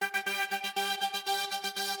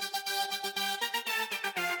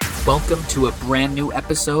Welcome to a brand new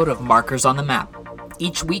episode of Markers on the Map.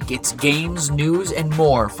 Each week it's games, news, and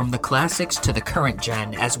more from the classics to the current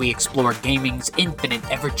gen as we explore gaming's infinite,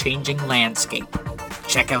 ever-changing landscape.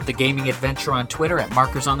 Check out the gaming adventure on Twitter at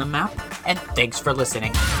Markers on the Map, and thanks for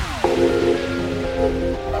listening.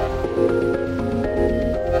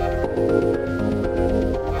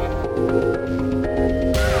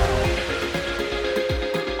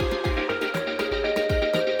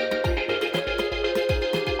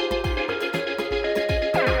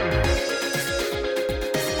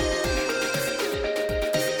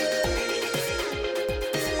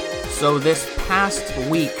 So this past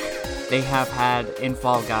week, they have had in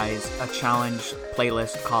Fall Guys a challenge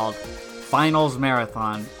playlist called Finals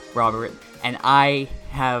Marathon, Robert, and I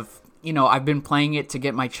have, I've been playing it to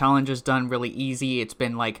get my challenges done really easy. It's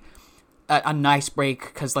been like a nice break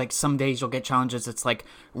because like some days you'll get challenges. It's like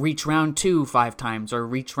reach round 2 5 times or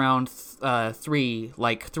reach round 3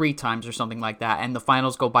 like 3 times or something like that. And the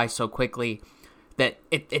finals go by so quickly that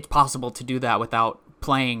it's possible to do that without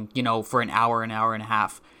playing, for an hour and a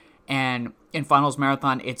half. And in Finals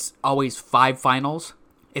Marathon, it's always 5 finals.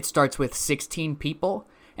 It starts with 16 people,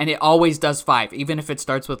 and it always does 5. Even if it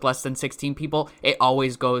starts with less than 16 people, it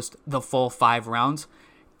always goes the full 5 rounds.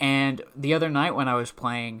 And the other night when I was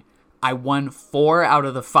playing, I won 4 out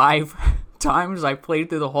of the 5 times I played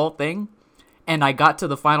through the whole thing, and I got to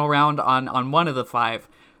the final round on one of the 5.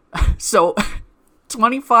 So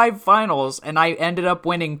 25 finals, and I ended up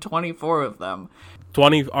winning 24 of them. All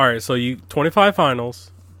right, so you 25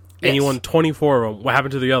 finals. And Yes. you won 24 of them. What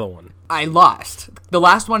happened to the other one? I lost. The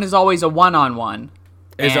last one is always a one-on-one.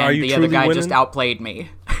 Are you the truly other guy winning? just outplayed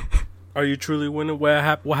me. Are you truly winning? What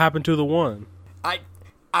happened to the one? I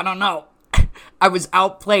don't know. I was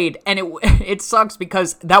outplayed, and it sucks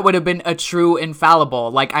because that would have been a true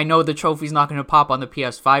infallible. Like, I know the trophy's not going to pop on the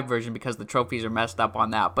PS5 version because the trophies are messed up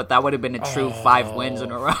on that, but that would have been a true 5 wins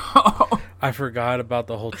in a row. I forgot about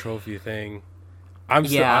the whole trophy thing.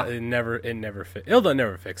 Yeah. It'll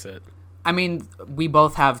never fix it. I mean, we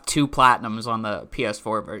both have 2 platinums on the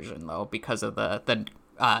PS4 version, though, because of the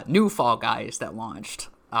new Fall Guys that launched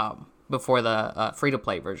before the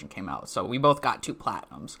free-to-play version came out. So we both got 2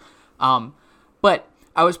 platinums. But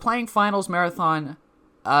I was playing Finals Marathon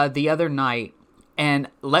the other night, and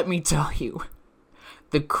let me tell you,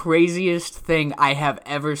 the craziest thing I have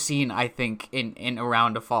ever seen, I think, in a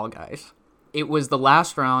round of Fall Guys. It was the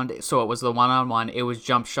last round, so it was the one-on-one. It was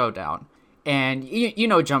Jump Showdown. And you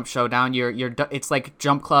know Jump Showdown, it's like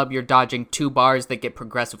Jump Club. You're dodging 2 bars that get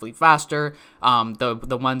progressively faster.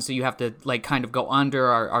 The ones that you have to like kind of go under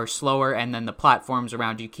are slower, and then the platforms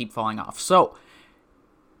around you keep falling off. So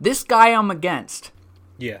this guy I'm against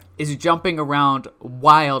is jumping around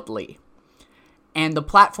wildly, and the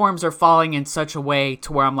platforms are falling in such a way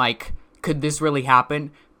to where I'm like, could this really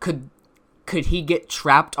happen? Could he get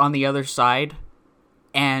trapped on the other side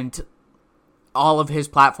and all of his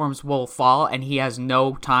platforms will fall and he has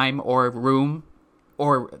no time or room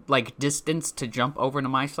or like distance to jump over to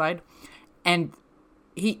my side? And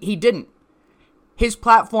he didn't. His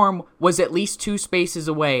platform was at least 2 spaces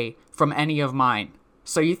away from any of mine.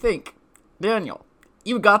 So you think, Daniel,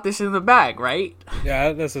 you got this in the bag, right?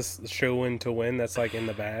 Yeah, that's a show win to win. That's like in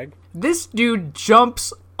the bag. This dude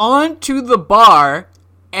jumps onto the bar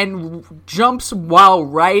and jumps while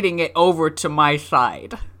riding it over to my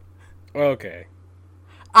side. Okay.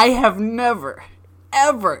 I have never,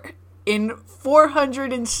 ever, in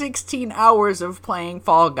 416 hours of playing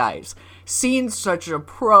Fall Guys, seen such a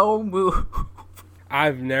pro move.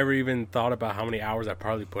 I've never even thought about how many hours I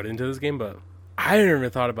probably put into this game, but I never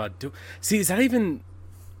even thought about See, is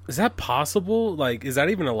that possible? Like, is that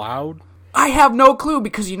even allowed? I have no clue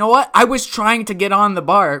because you know what? I was trying to get on the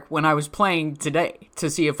bar when I was playing today to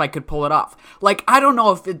see if I could pull it off. Like, I don't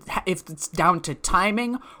know if it's down to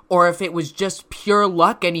timing or if it was just pure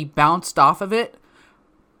luck and he bounced off of it.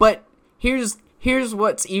 But here's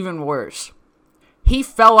what's even worse. He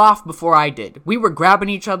fell off before I did. We were grabbing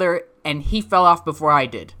each other and he fell off before I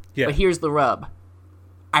did. Yeah. But here's the rub.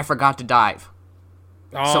 I forgot to dive.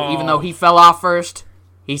 Oh. So even though he fell off first,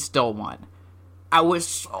 he still won. I was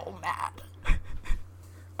so mad.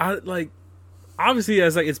 Obviously,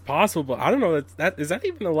 it's possible, but I don't know. Is that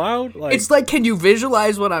even allowed? Like, it's like, can you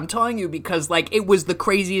visualize what I'm telling you? Because like, it was the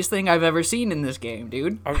craziest thing I've ever seen in this game,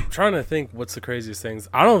 dude. I'm trying to think what's the craziest things.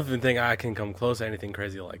 I don't even think I can come close to anything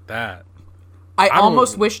crazy like that. I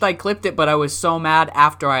almost wished I clipped it, but I was so mad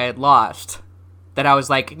after I had lost that I was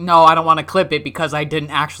like, no, I don't want to clip it because I didn't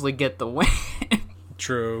actually get the win.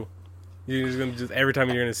 True. You're just gonna every time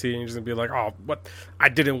you're gonna see it, you're just gonna be like, "Oh, what? I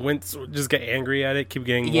didn't win." So just get angry at it. Keep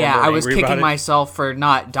getting more yeah. and more I was angry kicking about myself for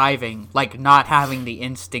not diving, like not having the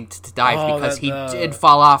instinct to dive because he the did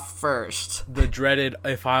fall off first. the dreaded.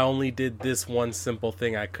 If I only did this one simple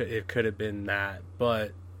thing, it could have been that.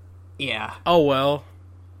 But Yeah. oh well.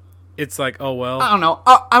 It's like, oh well. I don't know.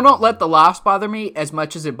 I don't let the loss bother me as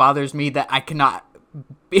much as it bothers me that I cannot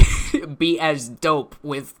be as dope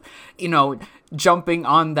with, jumping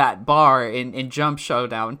on that bar in Jump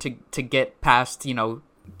Showdown to get past,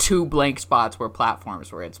 2 blank spots where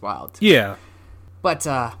platforms were. It's wild. Yeah. But,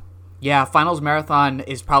 yeah, Finals Marathon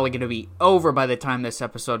is probably going to be over by the time this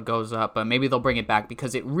episode goes up, but maybe they'll bring it back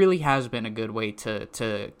because it really has been a good way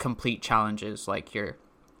to complete challenges, like your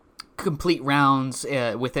complete rounds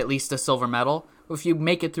with at least a silver medal. If you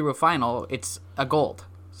make it through a final, it's a gold,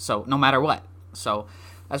 so no matter what. So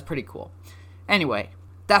that's pretty cool. Anyway,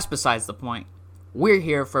 that's besides the point. We're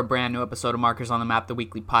here for a brand new episode of Markers on the Map, the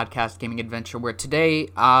weekly podcast gaming adventure, where today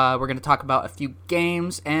we're going to talk about a few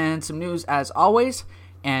games and some news as always.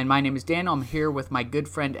 And my name is Daniel. I'm here with my good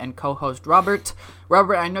friend and co-host Robert.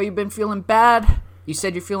 Robert, I know you've been feeling bad. You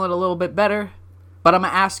said you're feeling a little bit better, but I'm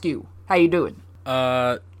going to ask you, how you doing?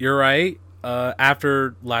 You're right.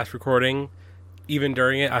 After last recording, even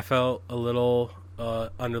during it, I felt a little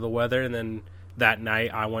under the weather, and then that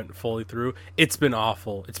night I went fully through. It's been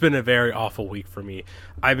awful. It's been a very awful week for me.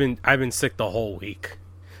 I've been sick the whole week.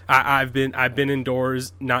 I've been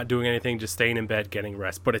indoors, not doing anything, just staying in bed, getting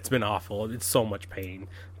rest. But it's been awful. It's so much pain.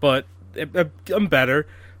 But I'm better.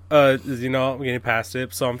 I'm getting past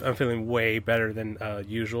it, so I'm feeling way better than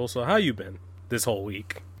usual. So how you been this whole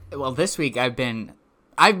week? Well, this week I've been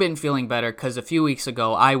feeling better because a few weeks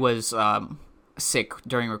ago I was sick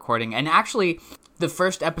during recording, and actually the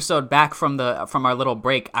first episode back from our little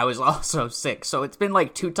break I was also sick. So it's been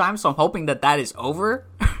like 2 times. So I'm hoping that is over.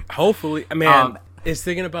 Hopefully, man. It's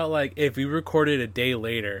thinking about like if we recorded a day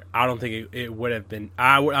later, I don't think it would have been.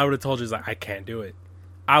 I would have told you like I can't do it.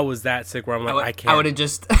 I was that sick where I'm like I can't. I would have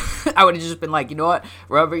just been like, you know what,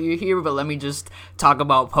 Robert, you're here, but let me just talk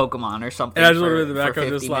about Pokemon or something. And I just went in the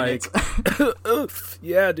background just like,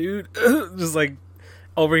 yeah, dude, just like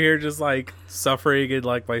over here, just like suffering and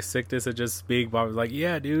like my sickness and just being bothered. Like,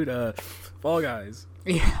 yeah, dude, Fall Guys.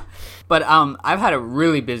 Yeah, but I've had a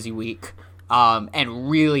really busy week.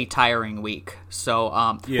 And really tiring week.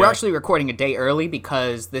 So we're actually recording a day early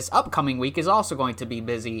because this upcoming week is also going to be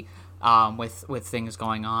busy with things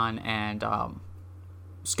going on and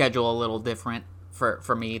schedule a little different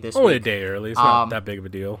for me this week. Only a day early. It's not that big of a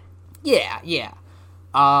deal. Yeah.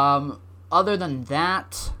 Other than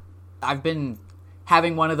that, I've been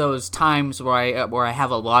having one of those times where I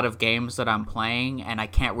have a lot of games that I'm playing and I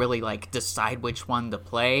can't really like decide which one to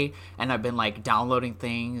play, and I've been like downloading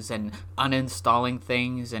things and uninstalling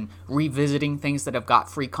things and revisiting things that have got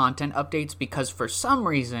free content updates because for some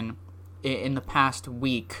reason in the past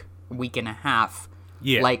week and a half,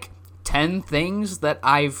 like 10 things that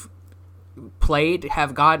I've played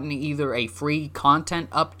have gotten either a free content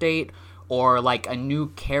update or like a new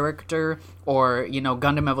character, or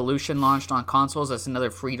Gundam Evolution launched on consoles. That's another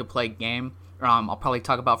free-to-play game. I'll probably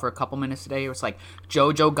talk about for a couple minutes today. It's like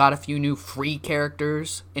JoJo got a few new free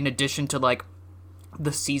characters in addition to like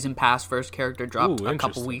the season pass first character dropped a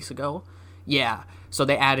couple weeks ago. Yeah, so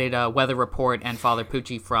they added Weather Report and Father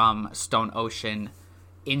Pucci from Stone Ocean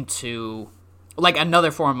into like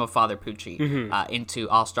another form of Father Pucci into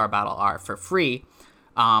All-Star Battle R for free.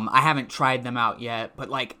 I haven't tried them out yet, but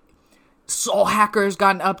like Soul Hackers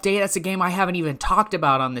got an update. That's a game I haven't even talked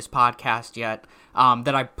about on this podcast yet,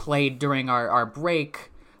 that I played during our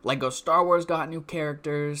break. Lego Star Wars got new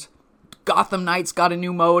characters. Gotham Knights got a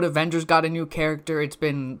new mode. Avengers got a new character. It's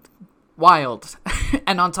been wild.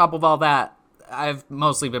 And on top of all that, I've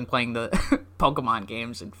mostly been playing the Pokemon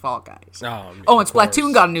games and Fall Guys. Oh, and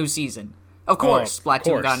Splatoon got a new season. Of course,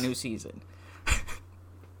 Splatoon got a new season.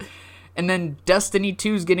 And then Destiny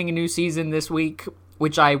 2's getting a new season this week,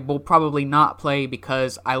 which I will probably not play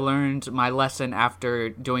because I learned my lesson after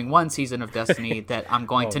doing 1 season of Destiny that I'm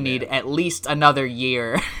going to need at least another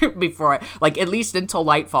year before at least until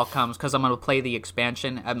Lightfall comes, because I'm going to play the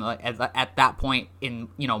expansion. At that point in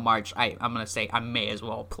March, I'm going to say I may as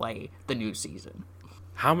well play the new season.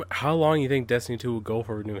 How long do you think Destiny 2 will go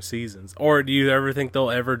for new seasons? Or do you ever think they'll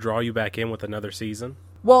ever draw you back in with another season?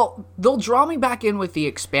 Well, they'll draw me back in with the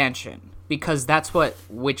expansion because that's what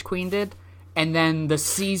Witch Queen did. And then the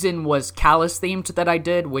season was Calus themed that I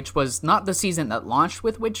did, which was not the season that launched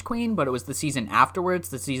with Witch Queen, but it was the season afterwards,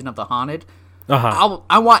 the season of the Haunted.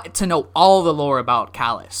 I want to know all the lore about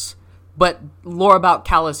Calus, but lore about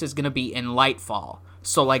Calus is going to be in Lightfall.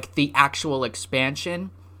 So like the actual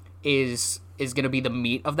expansion is going to be the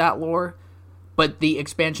meat of that lore, but the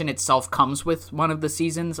expansion itself comes with one of the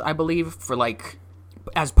seasons, I believe, for like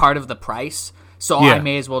as part of the price. So I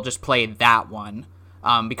may as well just play that one,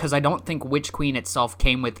 because I don't think Witch Queen itself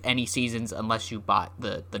came with any seasons unless you bought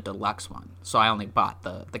the deluxe one. So I only bought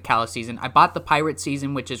the Callus season. I bought the Pirate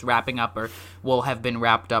season, which is wrapping up or will have been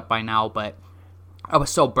wrapped up by now, but I was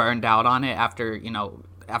so burned out on it after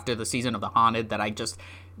the season of the Haunted that I just,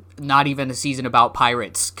 not even a season about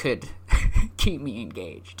pirates could keep me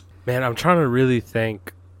engaged. Man, I'm trying to really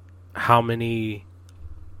think how many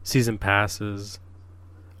season passes.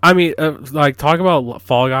 I mean, like, talk about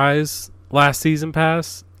Fall Guys last season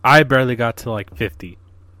pass. I barely got to like 50.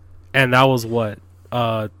 And that was what,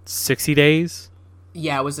 60 days?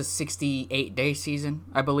 Yeah, it was a 68-day season,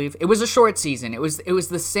 I believe. It was a short season. It was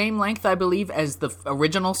the same length, I believe, as the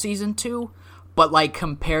original season 2, but like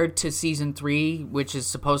compared to season 3, which is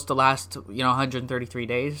supposed to last, 133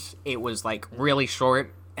 days, it was like really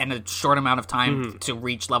short and a short amount of time to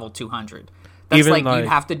reach level 200. That's even like you'd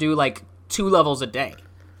have to do like 2 levels a day.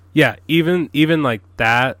 Yeah, even like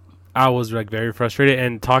that, I was like very frustrated.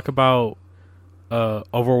 And talk about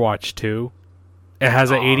Overwatch 2. It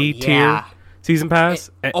has an 80 tier season pass.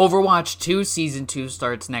 Overwatch 2 season 2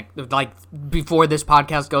 starts before this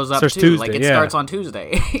podcast goes up starts too. Tuesday, like it starts on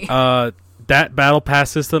Tuesday. That battle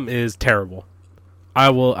pass system is terrible. I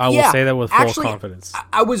will say that with full confidence.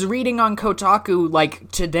 I was reading on Kotaku like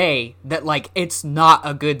today that like it's not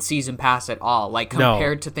a good season pass at all. Like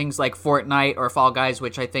compared to things like Fortnite or Fall Guys,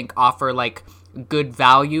 which I think offer like good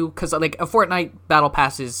value, because like a Fortnite battle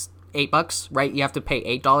pass is $8, right? You have to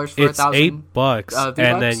pay $8 for 1,000. It's $8,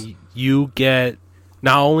 and then you get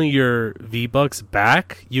not only your V-Bucks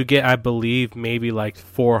back, you get, I believe, maybe like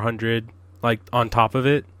 400 like on top of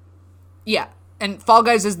it. Yeah. And Fall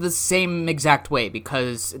Guys is the same exact way,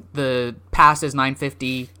 because the pass is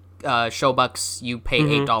 $9.50 Showbucks. You pay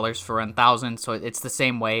 $8 for 1,000, so it's the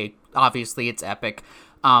same way. Obviously, it's epic.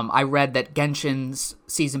 I read that Genshin's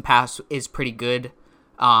season pass is pretty good,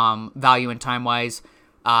 value and time wise.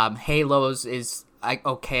 Halo's is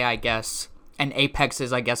okay, I guess, and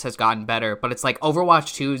Apex's, I guess, has gotten better. But it's like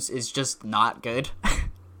Overwatch 2's is just not good.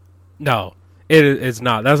 No, it's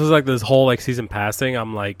not. That's just like this whole like season pass thing.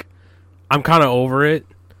 I'm kind of over it,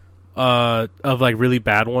 of like really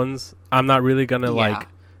bad ones. I'm not really gonna like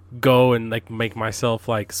go and like make myself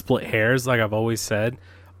like split hairs like I've always said.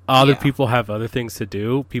 Other people have other things to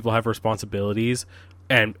do. People have responsibilities,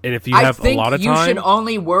 and if you have a lot of time, you should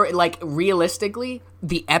only worry. Like realistically,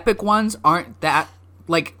 the epic ones aren't that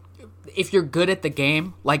like. If you're good at the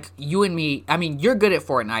game, like you and me, I mean, you're good at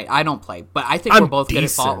Fortnite. I don't play, but I think we're both good at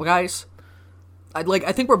Fall Guys. I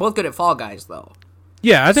think we're both good at Fall Guys, though.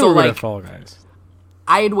 Yeah, I think we're good at Fall Guys.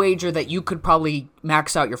 I'd wager that you could probably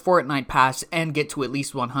max out your Fortnite pass and get to at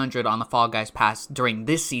least 100 on the Fall Guys pass during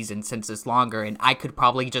this season, since it's longer, and I could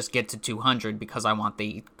probably just get to 200 because I want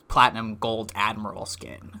the Platinum Gold Admiral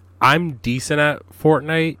skin. I'm decent at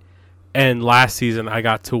Fortnite, and last season I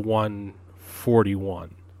got to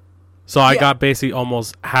 141. So I got basically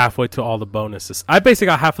almost halfway to all the bonuses. I basically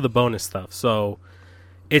got half of the bonus stuff, so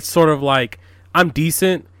it's sort of like I'm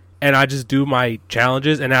decent, and I just do my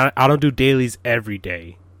challenges, and I don't do dailies every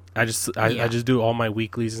day. I just do all my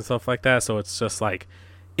weeklies and stuff like that. So it's just like,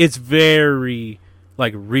 it's very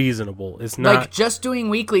like reasonable. It's not like just doing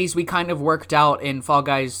weeklies. We kind of worked out in Fall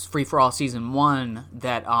Guys Free for All Season 1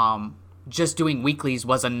 that just doing weeklies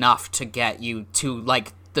was enough to get you to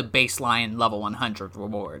like the baseline level 100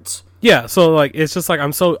 rewards. Yeah, so like it's just like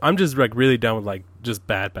I'm just like really done with like just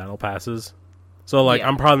bad battle passes. So like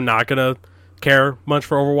I'm probably not gonna care much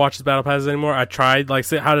for Overwatch's battle passes anymore. I tried like,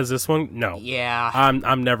 how does this one? No. Yeah.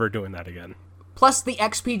 I'm never doing that again. Plus the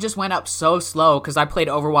XP just went up so slow because I played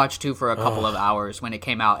Overwatch 2 for a couple of hours when it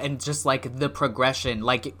came out, and just like the progression,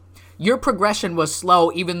 like your progression was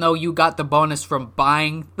slow even though you got the bonus from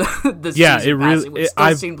buying the season pass. It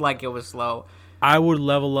still seemed like it was slow. I would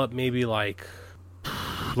level up maybe like,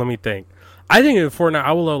 let me think. I think in Fortnite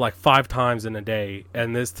I will level like 5 times in a day,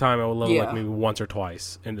 and this time I will level like maybe once or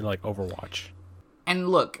twice in like Overwatch. And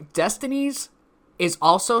look, Destiny's is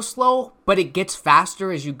also slow, but it gets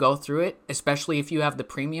faster as you go through it, especially if you have the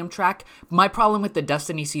premium track. My problem with the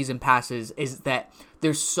Destiny season passes is that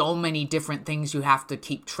there's so many different things you have to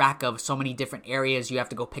keep track of, so many different areas you have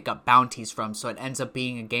to go pick up bounties from, so it ends up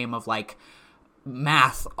being a game of like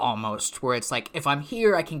math almost, where it's like, if I'm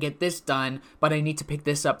here I can get this done, but I need to pick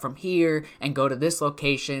this up from here and go to this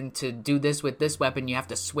location to do this with this weapon. You have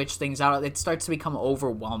to switch things out. It starts to become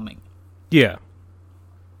overwhelming. Yeah.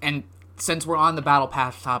 And since we're on the battle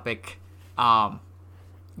pass topic, the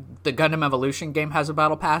Gundam Evolution game has a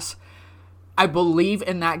battle pass. I believe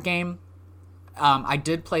in that game. I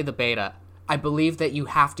did play the beta. I believe that you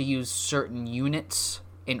have to use certain units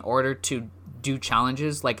in order to do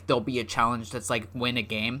challenges. Like, there'll be a challenge that's like win a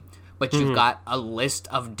game, but you've got a list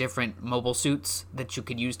of different mobile suits that you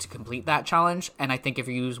could use to complete that challenge. And I think if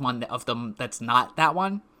you use one of them that's not that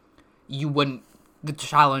one, the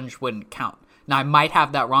challenge wouldn't count. Now, I might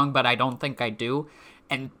have that wrong, but I don't think I do.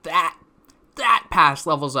 And that pass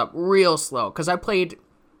levels up real slow, because I played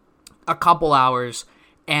a couple hours,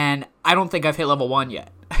 and I don't think I've hit level 1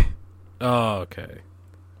 yet. Oh, okay.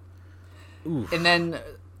 Oof. And then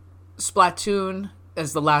Splatoon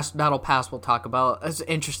as the last battle pass we'll talk about. It's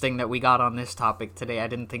interesting that we got on this topic today. I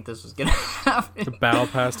didn't think this was going to happen. The battle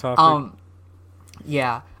pass topic?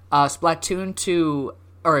 Yeah. Splatoon 2,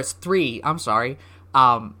 or it's 3, I'm sorry.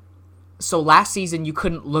 So last season you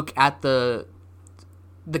couldn't look at the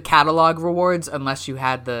catalog rewards unless you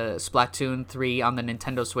had the Splatoon 3 on the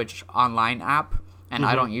Nintendo Switch Online app. And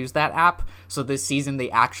I don't use that app. So this season, they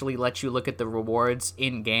actually let you look at the rewards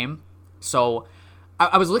in-game. So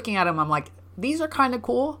I was looking at them. I'm like, these are kind of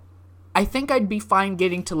cool. I think I'd be fine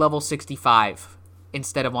getting to level 65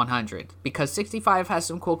 instead of 100. Because 65 has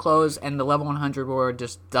some cool clothes, and the level 100 reward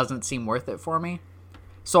just doesn't seem worth it for me.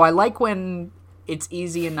 So I like when it's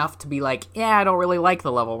easy enough to be like, yeah, I don't really like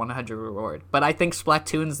the level 100 reward. But I think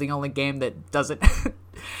Splatoon's the only game that doesn't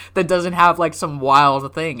that doesn't have like some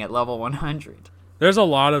wild thing at level 100. There's a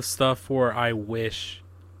lot of stuff where I wish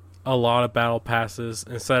a lot of battle passes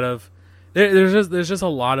instead of there's just a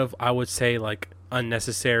lot of, I would say, like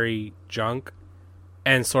unnecessary junk,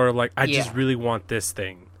 and sort of like I just really want this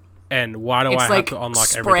thing, and why do I have to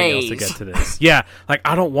unlock everything else to get to this? Yeah, like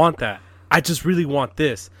I don't want that. I just really want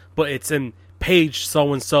this, but it's in page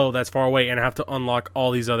so and so that's far away, and I have to unlock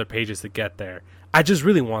all these other pages to get there. I just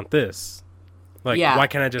really want this. Like, why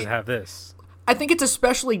can't I just have this? I think it's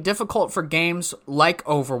especially difficult for games like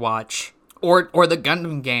Overwatch or the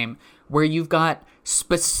Gundam game, where you've got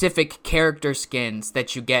specific character skins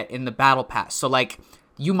that you get in the battle pass. So like,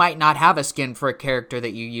 you might not have a skin for a character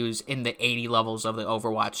that you use in the 80 levels of the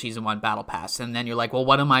Overwatch Season 1 battle pass, and then you're like, well,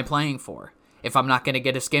 what am I playing for? If I'm not going to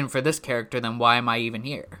get a skin for this character, then why am I even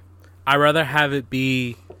here? I'd rather have it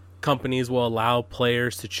be companies will allow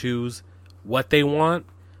players to choose what they want.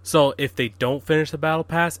 So if they don't finish the battle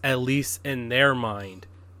pass, at least in their mind,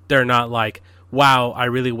 they're not like, wow, I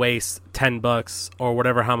really waste $10 or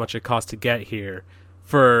whatever, how much it costs to get here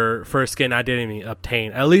for a skin I didn't even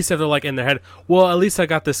obtain. At least if they're like in their head, well, at least I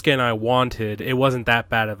got the skin I wanted. It wasn't that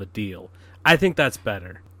bad of a deal. I think that's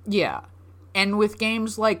better. Yeah. And with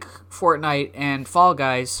games like Fortnite and Fall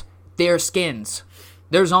Guys, they're skins.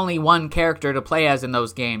 There's only one character to play as in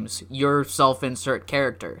those games, your self-insert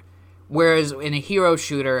character. Whereas in a hero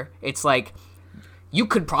shooter, it's like, you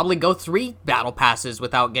could probably go 3 battle passes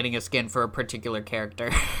without getting a skin for a particular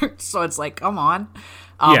character. So it's like, come on.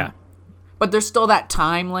 Yeah. But there's still that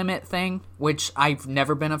time limit thing, which I've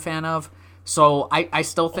never been a fan of. So I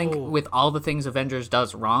still think with all the things Avengers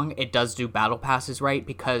does wrong, it does do battle passes right,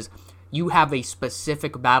 because you have a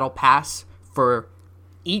specific battle pass for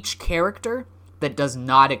each character that does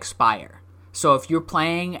not expire. So if you're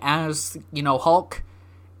playing as, Hulk,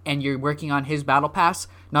 and you're working on his battle pass,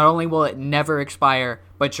 not only will it never expire,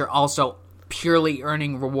 but you're also purely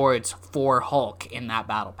earning rewards for Hulk in that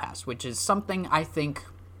battle pass, which is something I think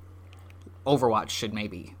Overwatch should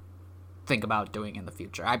maybe think about doing in the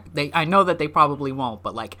future. I know that they probably won't,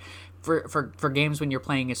 but like for games when you're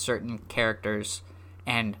playing as certain characters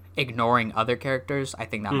and ignoring other characters, I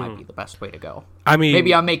think that might be the best way to go. I mean,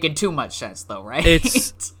 maybe I'm making too much sense though, right?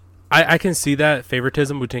 It's I can see that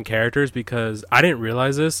favoritism between characters, because I didn't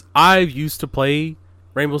realize this. I used to play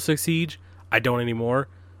Rainbow Six Siege. I don't anymore.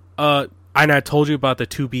 And I told you about the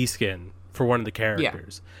 2B skin for one of the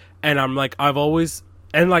characters. Yeah. And I'm like,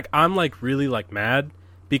 I'm really like mad,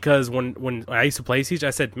 because when I used to play Siege,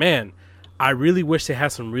 I said, man, I really wish they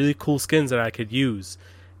had some really cool skins that I could use.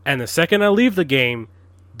 And the second I leave the game,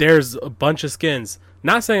 there's a bunch of skins.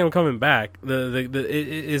 Not saying I'm coming back.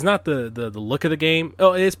 It's not the look of the game.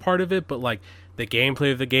 Oh, it is part of it, but like the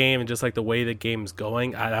gameplay of the game and just like the way the game's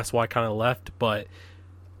going, that's why I kind of left. But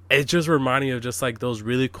it just reminded me of just like those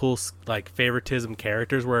really cool like favoritism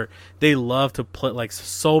characters where they love to put like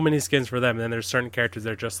so many skins for them, and then there's certain characters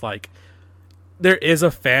that are just like, there is a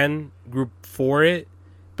fan group for it,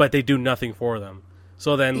 but they do nothing for them.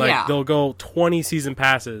 So then like they'll go 20 season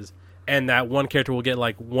passes, and that one character will get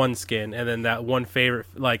like one skin, and then that one favorite,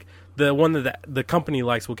 like the one that the company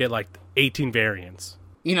likes, will get like 18 variants.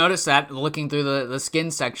 You notice that looking through the skin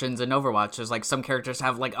sections in Overwatch, there's like some characters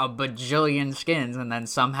have like a bajillion skins, and then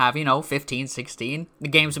some have, 15, 16. The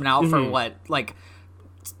game's been out for what, like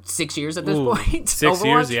 6 years at this Ooh, point. 6 Overwatch?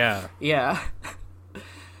 years, yeah. Yeah.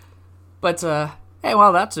 But, hey,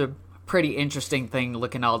 well, that's a pretty interesting thing,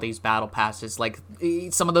 looking at all these battle passes. Like,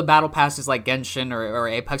 some of the battle passes like Genshin or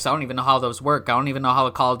Apex, I don't even know how those work. I don't even know how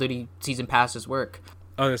the Call of Duty season passes work.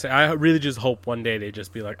 I was gonna say, I really just hope one day they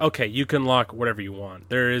just be like, okay, you can unlock whatever you want.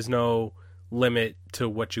 There is no limit to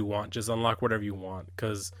what you want. Just unlock whatever you want.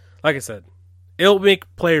 Because, like I said, it'll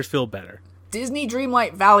make players feel better. Disney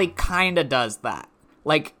Dreamlight Valley kind of does that.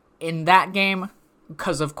 Like, in that game,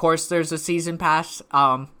 because of course there's a season pass,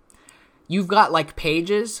 you've got like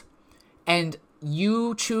pages, and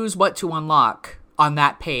you choose what to unlock on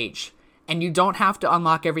that page. And you don't have to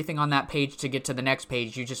unlock everything on that page to get to the next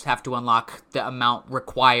page. You just have to unlock the amount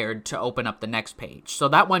required to open up the next page. So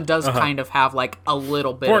that one does kind of have like a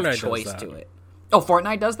little bit Fortnite of choice does that. to it. Oh,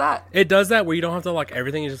 Fortnite does that? It does that where you don't have to unlock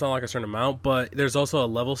everything, you just unlock a certain amount, but there's also a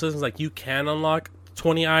level system. Like, you can unlock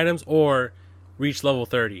 20 items or reach level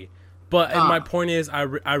 30. But and my point is, I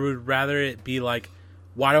would rather it be like,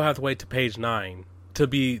 why do I have to wait to page 9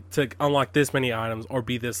 to unlock this many items or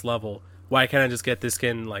be this level? Why can't I just get this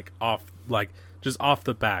skin like off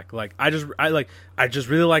the back? Like, I just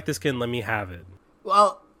really like this skin, let me have it.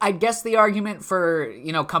 Well, I guess the argument for,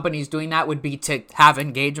 companies doing that would be to have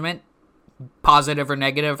engagement, positive or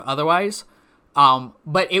negative otherwise.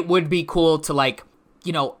 But it would be cool to like,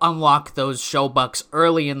 unlock those show bucks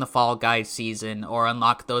early in the Fall Guys season or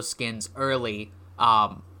unlock those skins early.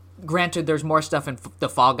 Granted, there's more stuff in the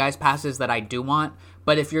Fall Guys passes that I do want,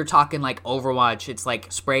 but if you're talking like Overwatch, it's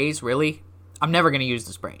like sprays, really? I'm never going to use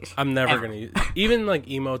the sprays. I'm never going to use... Even like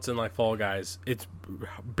emotes and like Fall Guys, it's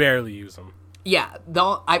barely use them. Yeah,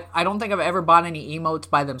 I don't think I've ever bought any emotes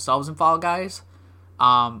by themselves in Fall Guys.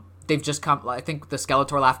 They've just come... I think the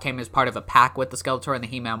Skeletor laugh came as part of a pack with the Skeletor, and the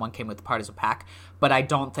He-Man one came with part as a pack. But I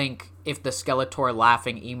don't think if the Skeletor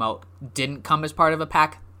laughing emote didn't come as part of a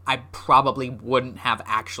pack, I probably wouldn't have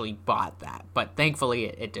actually bought that. But thankfully,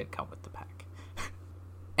 it did come with the pack.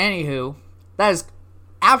 Anywho, that is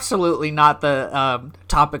absolutely not the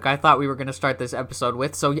topic I thought we were going to start this episode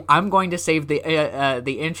with. So I'm going to save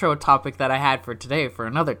the intro topic that I had for today for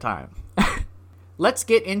another time. Let's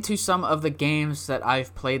get into some of the games that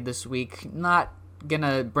I've played this week. Not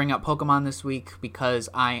gonna bring up Pokemon this week because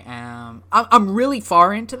I'm really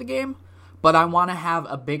far into the game, but I want to have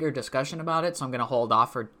a bigger discussion about it, so I'm gonna hold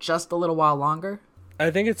off for just a little while longer.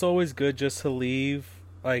 I think it's always good just to leave,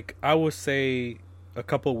 like, I would say a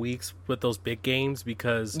couple weeks with those big games,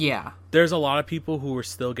 because there's a lot of people who are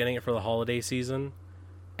still getting it for the holiday season,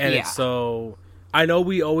 and it's so... I know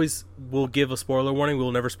we always will give a spoiler warning.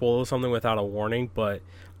 We'll never spoil something without a warning, but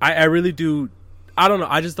I really do... I don't know.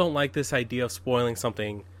 I just don't like this idea of spoiling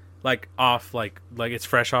something like off, like it's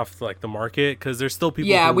fresh off like the market, because there's still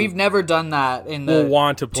people who we've never done that in the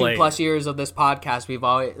want to play 2+ years of this podcast. We've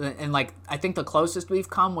always... And, like, I think the closest we've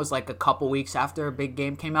come was, like, a couple weeks after a big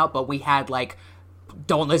game came out, but we had, like,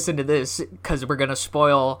 don't listen to this because we're going to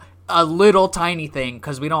spoil a little tiny thing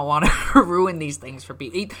because we don't want to ruin these things for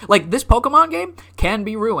people. Like, this Pokemon game can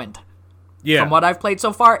be ruined. Yeah. From what I've played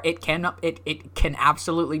so far, it can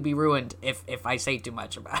absolutely be ruined if I say too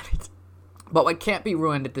much about it. But what can't be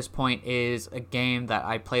ruined at this point is a game that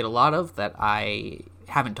I played a lot of that I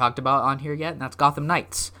haven't talked about on here yet, and that's Gotham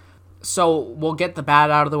Knights. So we'll get the bad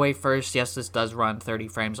out of the way first. Yes, this does run 30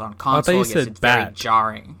 frames on console. I thought you said it's bad. Very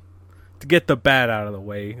jarring. To get the bad out of the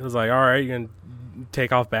way, it was like, all right, you can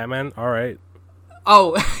take off Batman. All right.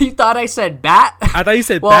 Oh, you thought I said bat? I thought you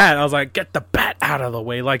said bat. I was like, get the bat out of the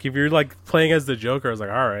way. Like, if you're like playing as the Joker, I was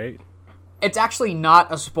like, all right. It's actually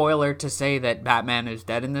not a spoiler to say that Batman is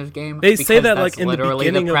dead in this game. They say that like in the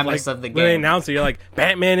beginning the premise of the game. When they announce it, you're like,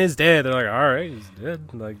 Batman is dead. They're like, all right, he's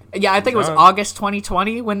dead. Like, yeah, I think it was August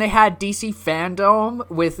 2020 when they had DC Fandom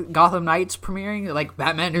with Gotham Knights premiering. Like,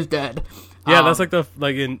 Batman is dead. Yeah, that's like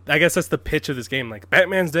I guess that's the pitch of this game. Like,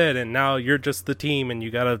 Batman's dead, and now you're just the team, and you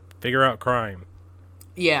gotta figure out crime.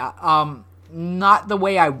 Yeah, not the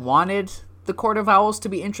way I wanted the Court of Owls to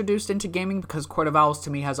be introduced into gaming, because Court of Owls to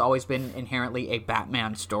me has always been inherently a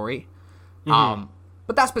Batman story. Mm-hmm.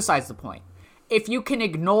 But that's besides the point. If you can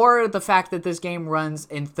ignore the fact that this game runs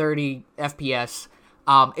in 30 FPS,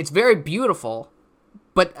 it's very beautiful,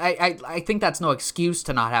 but I think that's no excuse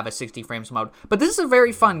to not have a 60 frames mode. But this is a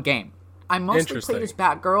very fun game. I mostly played as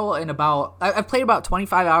Batgirl, and I've played about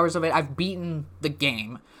 25 hours of it. I've beaten the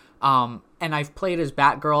game, and I've played as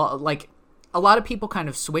Batgirl. Like, a lot of people kind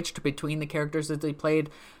of switched between the characters that they played.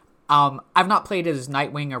 I've not played as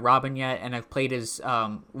Nightwing or Robin yet, and I've played as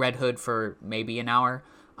Red Hood for maybe an hour.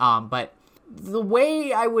 But the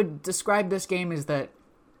way I would describe this game is that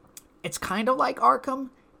it's kind of like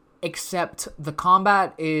Arkham, except the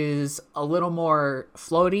combat is a little more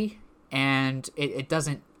floaty, and it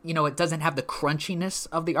doesn't, it doesn't have the crunchiness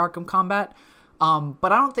of the Arkham combat.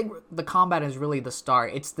 But I don't think the combat is really the star.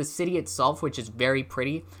 It's the city itself, which is very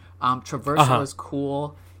pretty. Traversal is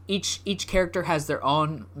cool. Each character has their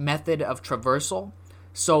own method of traversal.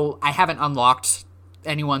 So I haven't unlocked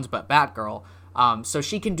anyone's but Batgirl. So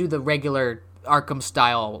she can do the regular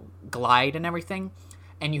Arkham-style glide and everything.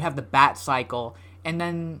 And you have the Bat Cycle. And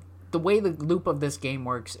then the way the loop of this game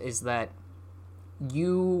works is that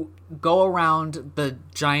you go around the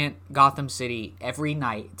giant Gotham City every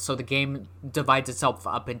night. So the game divides itself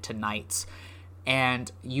up into nights.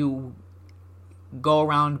 And you go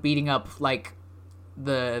around beating up, like,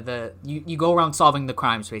 you go around solving the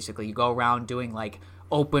crimes, basically. You go around doing, like,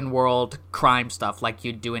 open world crime stuff like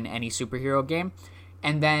you'd do in any superhero game.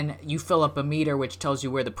 And then you fill up a meter which tells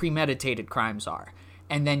you where the premeditated crimes are.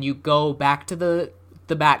 And then you go back to the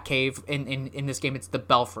Batcave. In this game, it's the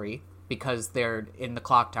Belfry, because they're in the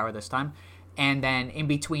clock tower this time. And then in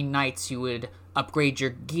between nights, you would upgrade your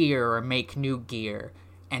gear or make new gear.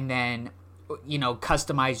 And then,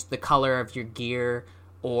 customize the color of your gear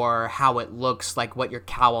or how it looks, like what your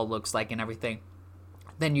cowl looks like and everything.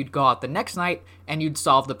 Then you'd go out the next night and you'd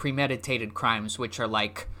solve the premeditated crimes, which are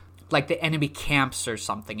like the enemy camps or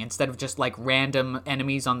something. Instead of just like random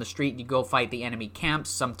enemies on the street, you go fight the enemy camps.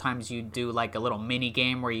 Sometimes you do like a little mini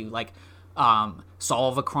game where you like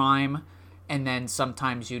solve a crime, and then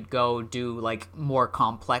sometimes you'd go do like more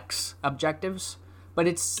complex objectives. But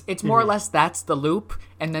it's more or less that's the loop,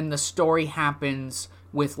 and then the story happens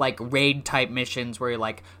with like raid type missions where you're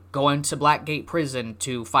like go into Blackgate Prison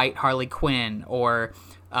to fight Harley Quinn, or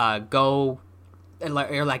go,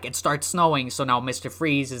 or like it starts snowing, so now Mr.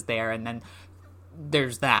 Freeze is there, and then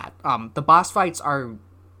there's that. The boss fights are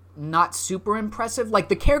not super impressive. Like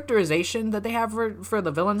the characterization that they have for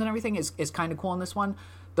the villains and everything is kind of cool in this one.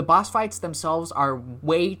 The boss fights themselves are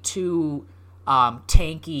way too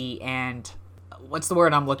tanky and, what's the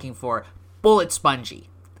word I'm looking for? Bullet spongy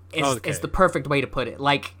is the perfect way to put it.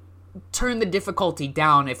 Like, turn the difficulty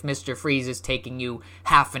down if Mr. Freeze is taking you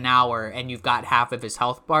half an hour and you've got half of his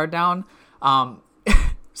health bar down.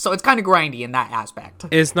 So it's kind of grindy in that aspect.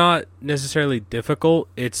 It's not necessarily difficult.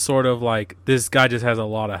 It's sort of like, this guy just has a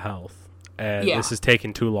lot of health, and this is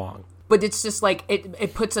taking too long. But it's just like,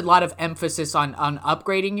 it puts a lot of emphasis on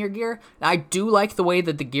upgrading your gear. I do like the way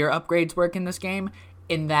that the gear upgrades work in this game,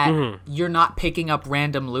 in that you're not picking up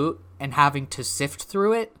random loot and having to sift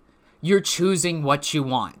through it. You're choosing what you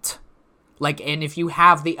want. Like, and if you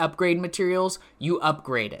have the upgrade materials, you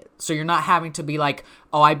upgrade it. So you're not having to be like,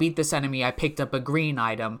 oh, I beat this enemy, I picked up a green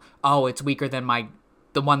item. Oh, it's weaker than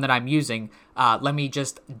the one that I'm using. Let me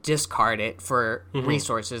just discard it for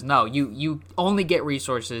resources. No, you only get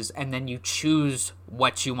resources, and then you choose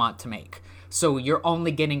what you want to make. So you're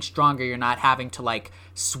only getting stronger. You're not having to, like,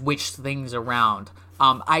 switch things around.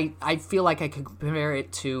 I feel like I could compare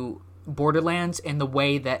it to Borderlands in the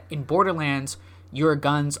way that in Borderlands, your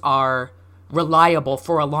guns are reliable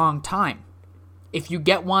for a long time. If you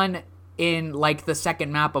get one in like the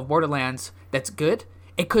second map of Borderlands that's good,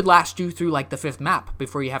 it could last you through like the fifth map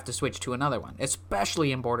before you have to switch to another one,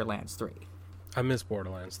 especially in Borderlands 3. I miss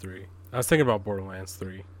Borderlands 3. I was thinking about Borderlands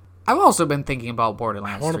 3. I've also been thinking about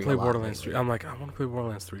Borderlands 3. I want to play Borderlands 3. I'm like, I want to play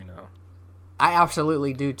Borderlands 3 now. I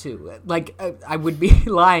absolutely do too. Like, I would be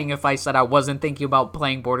lying if I said I wasn't thinking about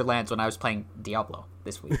playing Borderlands when I was playing Diablo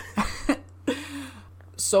this week.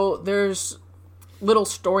 So there's little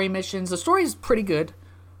story missions. The story is pretty good.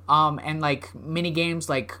 And like mini games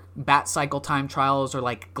like Bat Cycle time trials or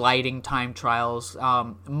like gliding time trials.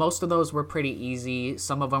 Most of those were pretty easy.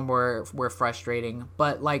 Some of them were frustrating.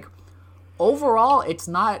 But like overall, it's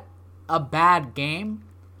not a bad game.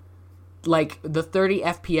 Like the 30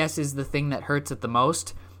 FPS is the thing that hurts it the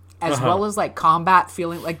most, as well as like combat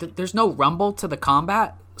feeling like there's no rumble to the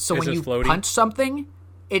combat. So when you punch something,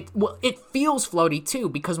 it feels floaty too,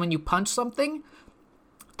 because when you punch something,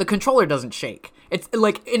 the controller doesn't shake. It's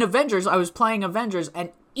like in Avengers, I was playing Avengers,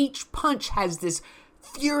 and each punch has this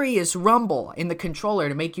furious rumble in the controller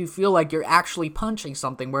to make you feel like you're actually punching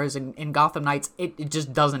something, whereas in Gotham Knights, it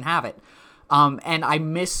just doesn't have it. And I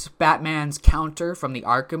miss Batman's counter from the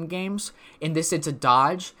Arkham games. In this, it's a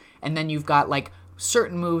dodge, and then you've got like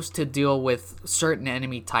certain moves to deal with certain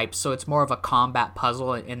enemy types, so it's more of a combat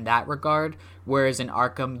puzzle in that regard. Whereas in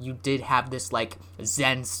Arkham, you did have this like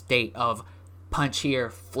zen state of punch here,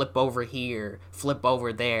 flip over here, flip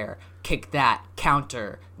over there, kick that,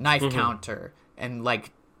 counter, knife counter, and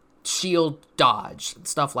like shield dodge,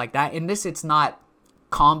 stuff like that. In this, it's not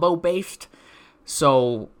combo based,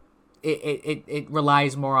 so it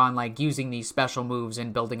relies more on like using these special moves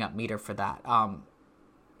and building up meter for that.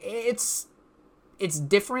 It's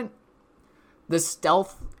different. The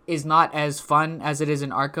stealth is not as fun as it is in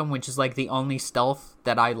Arkham, which is like the only stealth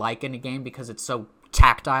that I like in a game because it's so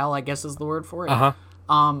tactile, I guess is the word for it.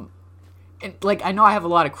 And like I know I have a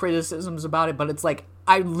lot of criticisms about it, but it's like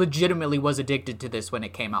I legitimately was addicted to this when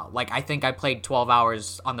it came out. Like I think I played 12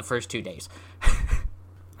 hours on the first 2 days.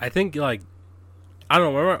 I think like I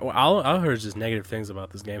don't know. I heard just negative things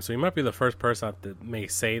about this game, so you might be the first person that may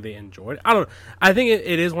say they enjoyed it. I don't know. I think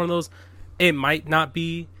it is one of those. It might not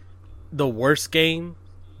be the worst game,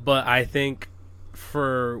 but I think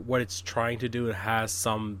for what it's trying to do, it has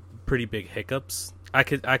some pretty big hiccups. I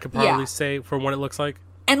could probably say from what it looks like.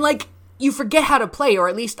 And like you forget how to play, or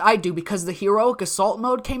at least I do, because the heroic assault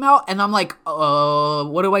mode came out, and I'm like,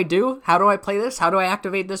 what do I do? How do I play this? How do I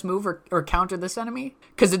activate this move or counter this enemy?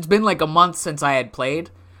 Because it's been like a month since I had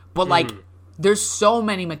played, but like there's so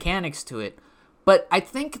many mechanics to it. But I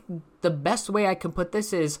think the best way I can put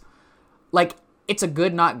this is like it's a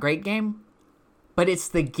good, not great game, but it's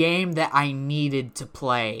the game that I needed to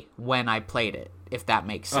play when I played it, if that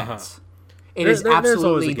makes sense. It is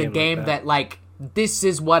absolutely the game that like this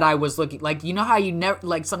is what I was looking like. You know how you never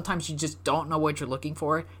like sometimes you just don't know what you're looking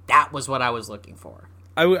for? That was what I was looking for.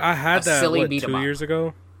 I had that 2 years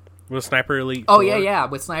ago with Sniper Elite 4. Oh yeah,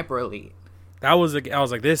 with Sniper Elite. I was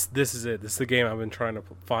like this is it. This is the game I've been trying to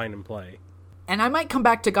find and play. And I might come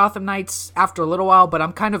back to Gotham Knights after a little while, but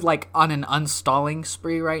I'm kind of like on an uninstalling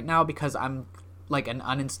spree right now because I'm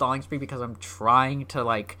trying to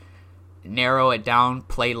like narrow it down,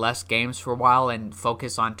 play less games for a while, and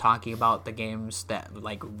focus on talking about the games that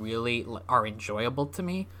like really are enjoyable to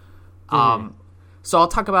me. So I'll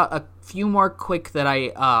talk about a few more quick that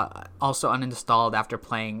I also uninstalled after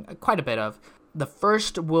playing quite a bit of. The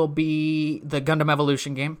first will be the Gundam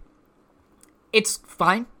Evolution game. It's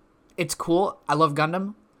fine. It's cool. I love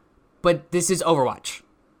Gundam. But this is Overwatch.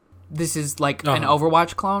 This is like an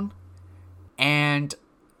Overwatch clone. And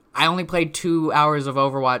I only played 2 hours of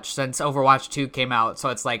Overwatch since Overwatch 2 came out, so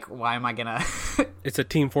it's like, why am I gonna... It's a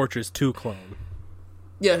Team Fortress 2 clone.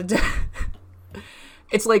 Yeah.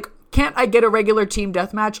 It's like, can't I get a regular team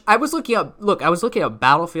deathmatch? I was looking up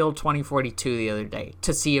Battlefield 2042 the other day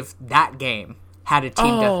to see if that game had a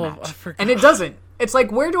team deathmatch. And it doesn't. It's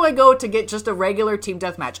like, where do I go to get just a regular team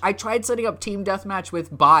deathmatch? I tried setting up team deathmatch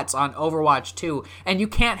with bots on Overwatch 2, and you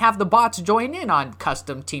can't have the bots join in on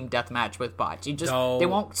custom team deathmatch with bots. They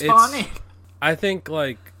won't spawn in. I think,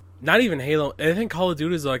 like, not even Halo. I think Call of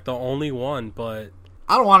Duty is, like, the only one, but...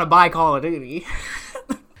 I don't want to buy Call of Duty.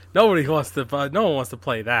 No one wants to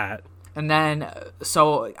play that. And then,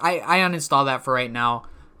 so I uninstalled that for right now.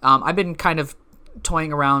 I've been kind of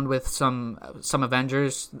toying around with some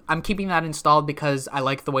Avengers. I'm keeping that installed because I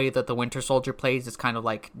like the way that the Winter Soldier plays. It's kind of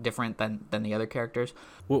like different than the other characters.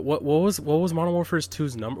 What was Modern Warfare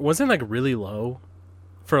 2's number? Wasn't it like really low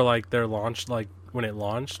for like their launch, like when it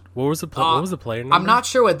launched? What was the player number? I'm not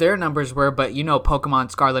sure what their numbers were, but you know,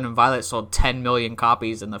 Pokemon Scarlet and Violet sold 10 million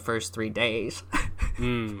copies in the first 3 days.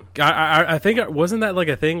 I think wasn't that like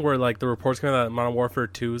a thing where like the reports coming out that Modern Warfare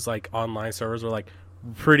 2's like online servers were like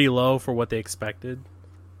pretty low for what they expected,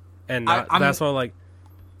 and that's why like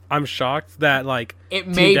I'm shocked that like it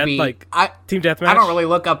may be like Team Deathmatch. I don't really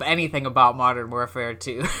look up anything about Modern Warfare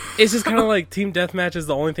 2. It's just kind of like Team Deathmatch is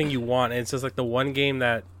the only thing you want, and it's just like the one game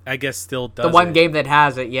that I guess still does. The one game that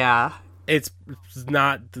has it, yeah. It's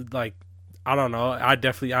not like I don't know. I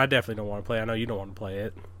definitely don't want to play. I know you don't want to play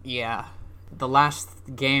it. Yeah. The last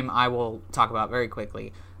game I will talk about very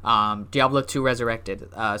quickly, Diablo 2 Resurrected.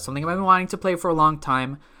 Something I've been wanting to play for a long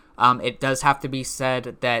time. It does have to be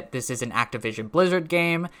said that this is an Activision Blizzard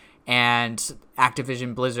game, and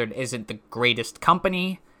Activision Blizzard isn't the greatest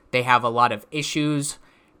company. They have a lot of issues,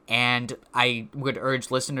 and I would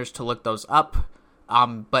urge listeners to look those up.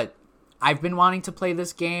 But I've been wanting to play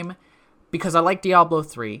this game because I like Diablo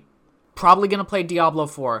 3. Probably going to play Diablo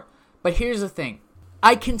 4. But here's the thing.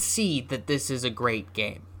 I can see that this is a great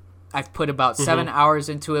game. I've put about 7 hours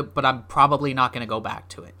into it, but I'm probably not going to go back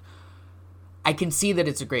to it. I can see that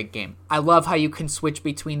it's a great game. I love how you can switch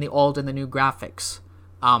between the old and the new graphics.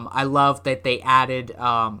 I love that they added...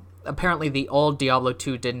 apparently the old Diablo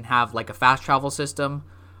 2 didn't have like a fast travel system,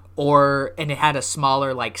 and it had a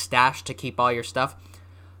smaller like stash to keep all your stuff.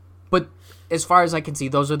 But as far as I can see,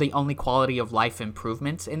 those are the only quality of life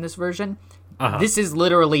improvements in this version. This is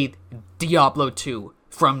literally Diablo 2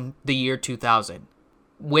 from the year 2000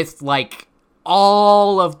 with like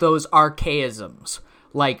all of those archaisms.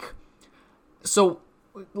 Like, so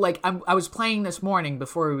like I was playing this morning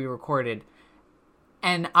before we recorded,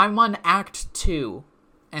 and I'm on Act 2,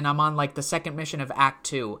 and I'm on like the second mission of Act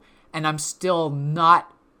 2, and I'm still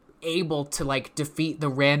not able to like defeat the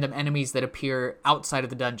random enemies that appear outside of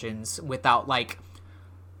the dungeons without like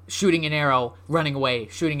shooting an arrow, running away,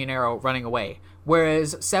 shooting an arrow, running away.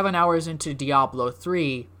 Whereas 7 hours into Diablo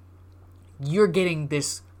 3, you're getting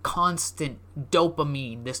this constant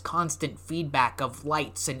dopamine, this constant feedback of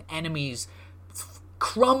lights and enemies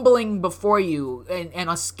crumbling before you and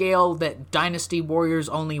a scale that Dynasty Warriors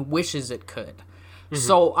only wishes it could. Mm-hmm.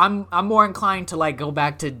 So I'm more inclined to like go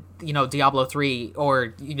back to, you know, Diablo 3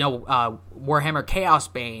 or, you know, Warhammer Chaos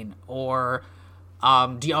Bane or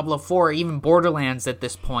Diablo 4, even Borderlands at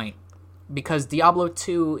this point, because Diablo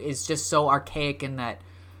 2 is just so archaic in that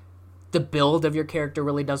the build of your character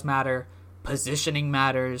really does matter, positioning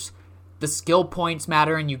matters, the skill points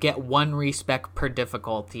matter, and you get one respec per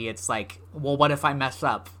difficulty. It's like, well, what if I mess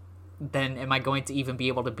up? Then am I going to even be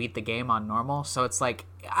able to beat the game on normal? So it's like,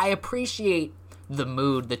 I appreciate the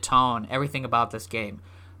mood, the tone, everything about this game.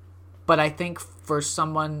 But I think for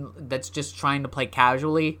someone that's just trying to play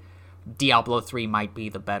casually, Diablo 3 might be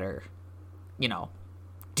the better, you know,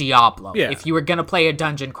 Diablo. Yeah. If you were going to play a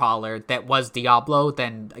dungeon crawler that was Diablo,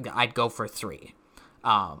 then I'd go for 3.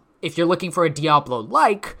 If you're looking for a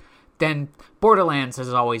Diablo-like, then Borderlands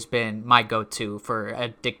has always been my go-to for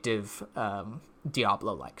addictive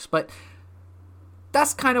Diablo-likes. But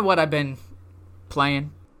that's kind of what I've been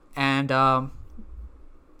playing. And,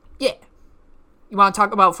 yeah. You want to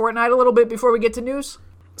talk about Fortnite a little bit before we get to news?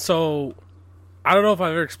 So, I don't know if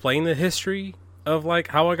I've ever explained the history of, like,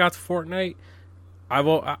 how I got to Fortnite.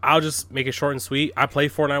 I'll just make it short and sweet. I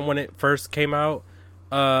played Fortnite when it first came out.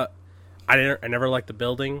 I never liked the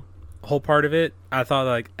building whole part of it. I thought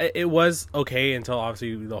like it was okay until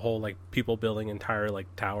obviously the whole like people building entire like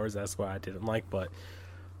towers. That's what I didn't like. But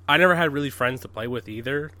I never had really friends to play with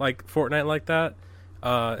either, like Fortnite like that.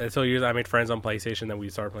 Until years I made friends on PlayStation, then we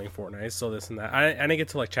started playing Fortnite. So this and that. I didn't get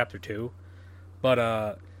to like chapter 2, but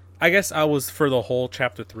I guess I was for the whole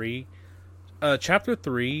chapter 3. Chapter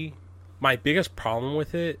 3, my biggest problem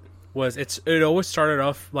with it was it always started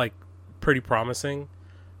off like pretty promising,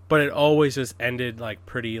 but it always just ended like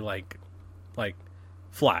pretty like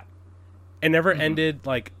flat. It never ended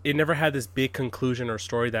like it never had this big conclusion or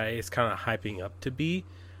story that it's kind of hyping up to be.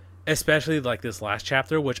 Especially like this last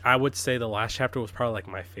chapter, which I would say the last chapter was probably like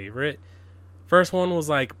my favorite. First one was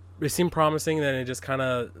like it seemed promising, then it just kind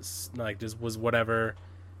of like just was whatever.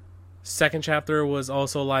 Second chapter was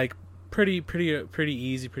also like pretty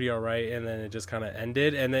easy, pretty alright, and then it just kind of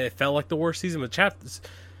ended, and then it felt like the worst season. But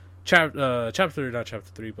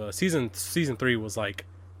season 3 was like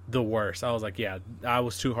the worst. I was like, yeah, I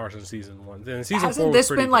was too harsh on season 1. And season Hasn't 4 this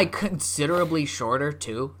was been good. like considerably shorter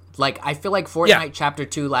too? Like I feel like Fortnite chapter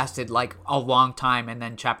 2 lasted like a long time, and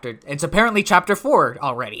then it's apparently chapter 4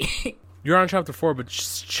 already. You're on chapter 4, but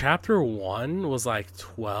chapter 1 was like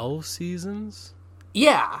 12 seasons.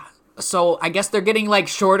 Yeah. So I guess they're getting like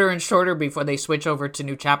shorter and shorter before they switch over to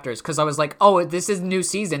new chapters. Because I was like, oh, this is a new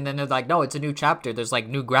season. Then they're like, no, it's a new chapter. There's like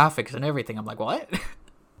new graphics and everything. I'm like, what?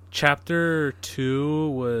 Chapter 2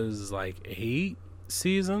 was like 8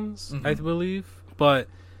 seasons, I believe. But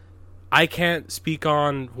I can't speak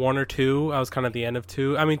on 1 or 2. I was kind of at the end of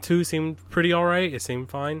 2. I mean, 2 seemed pretty alright. It seemed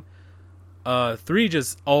fine. 3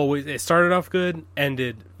 just always... It started off good,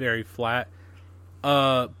 ended very flat.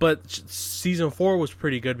 But season 4 was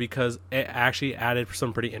pretty good because it actually added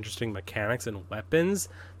some pretty interesting mechanics and weapons.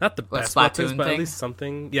 Not the best weapons, but at least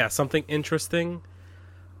something. Yeah, something interesting.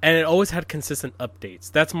 And it always had consistent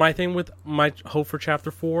updates. That's my thing with my hope for chapter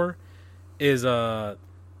 4 is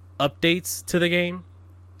updates to the game,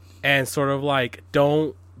 and sort of like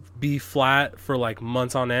don't be flat for like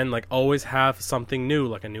months on end. Like always have something new,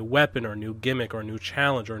 like a new weapon or a new gimmick or a new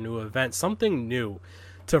challenge or a new event, something new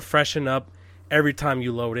to freshen up every time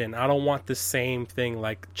you load in. I don't want the same thing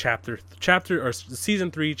like chapter or season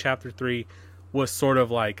 3 chapter 3 was sort of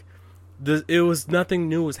like it was nothing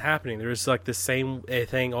new was happening. There was like the same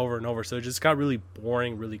thing over and over, so it just got really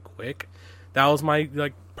boring really quick. That was my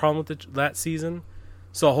like problem with that season.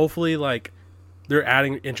 So hopefully like they're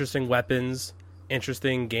adding interesting weapons,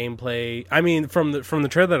 interesting gameplay. I mean, from the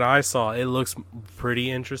trailer that I saw, it looks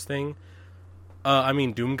pretty interesting. I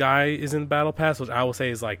mean, Doom Guy is in the Battle Pass, which I will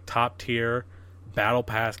say is like top tier Battle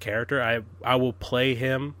Pass character. I will play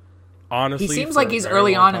him, honestly. He seems like he's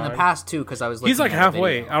early on in the past too, because I was looking he's like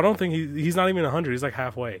halfway. I don't think he's not even 100. He's like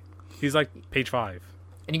halfway. He's like page 5.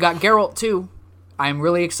 And you got Geralt too. I'm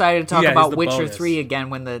really excited to talk about Witcher bonus. 3 again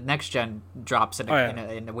when the next gen drops in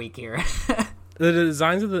a week here. The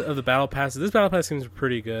designs of the Battle Pass. This Battle Pass seems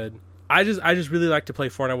pretty good. I just really like to play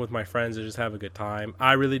Fortnite with my friends and just have a good time.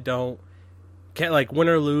 I really don't can't, like, win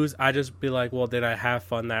or lose, I just be like, well, did I have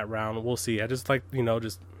fun that round? We'll see. I just like, I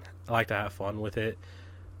like to have fun with it.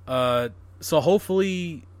 So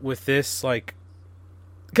hopefully with this, like,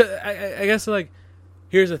 'cause I guess, like,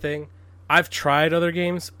 here's the thing. I've tried other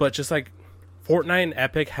games, but just like Fortnite and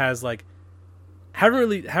Epic has, like,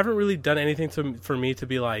 haven't really done anything for me to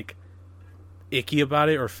be like icky about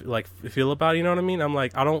it or like feel about it, you know what I mean? I'm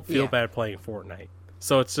like, I don't feel bad playing Fortnite.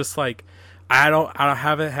 So it's just like I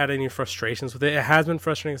haven't had any frustrations with it. It has been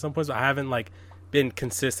frustrating at some points, but I haven't like been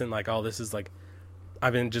consistent like, oh, this is like,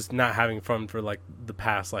 I've been just not having fun for like the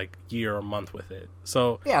past like year or month with it.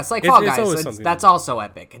 So yeah, it's like Fall Guys. That's also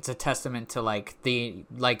Epic. It's a testament to like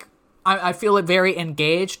I feel it very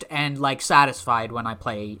engaged and like satisfied when I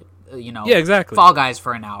play, yeah, exactly, Fall Guys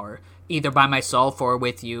for an hour, either by myself or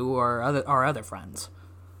with you or other friends.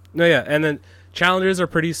 No, yeah, and then challenges are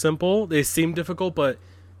pretty simple. They seem difficult, but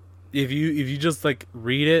if you just like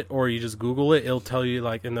read it or you just Google it, it'll tell you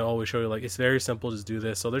like, and they'll always show you like it's very simple. Just do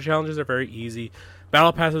this. So their challenges are very easy.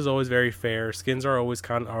 Battle Pass is always very fair. Skins are always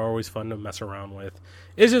fun to mess around with.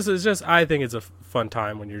 It's just I think it's a fun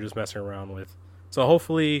time when you're just messing around with. So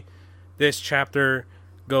hopefully this chapter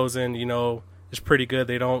goes in, is pretty good.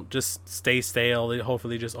 They don't just stay stale. They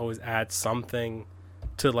hopefully just always add something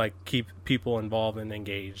to like keep people involved and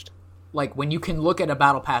engaged. Like when you can look at a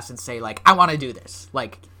Battle Pass and say like, I want to do this.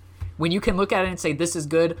 Like when you can look at it and say, this is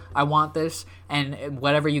good, I want this, and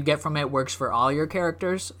whatever you get from it works for all your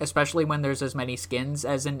characters, especially when there's as many skins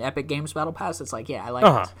as in Epic Games Battle Pass, it's like, yeah, I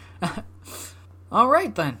like it. All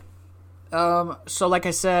right, then. So like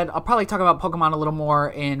I said, I'll probably talk about Pokemon a little more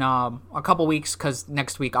in a couple weeks, because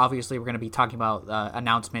next week, obviously, we're going to be talking about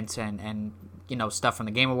announcements and stuff from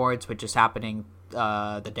the Game Awards, which is happening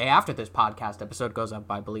the day after this podcast episode goes up,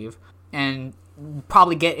 I believe. And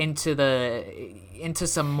probably get into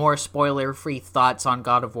some more spoiler-free thoughts on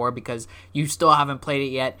God of War, because you still haven't played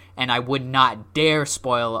it yet, and I would not dare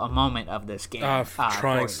spoil a moment of this game.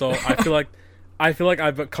 Trying so. I feel like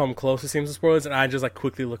I've come close to seeing some spoilers, and I just like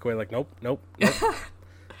quickly look away, like nope.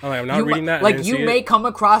 I'm not reading that. Like you may come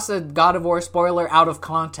across a God of War spoiler out of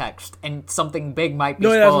context, and something big might be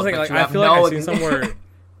spoiled. No, that's what I'm saying. Like, I feel like I've seen somewhere.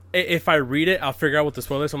 If I read it, I'll figure out what the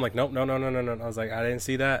spoiler is. So I'm like, nope, no. I was like, I didn't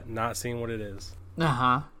see that. Not seeing what it is.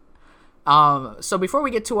 So before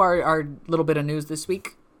we get to our little bit of news this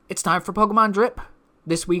week, it's time for Pokemon Drip.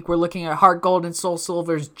 This week we're looking at Heart Gold and Soul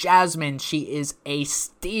Silver's Jasmine. She is a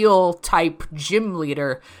Steel-type gym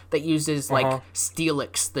leader that uses like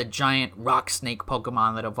Steelix, the giant rock snake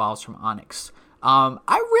Pokemon that evolves from Onix. I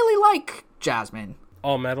really like Jasmine.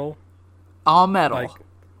 All metal? All metal. Like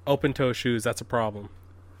open-toe shoes, that's a problem.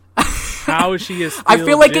 How is she a Steel I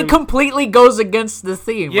feel like gym? It completely goes against the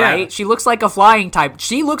theme, right? She looks like a flying type.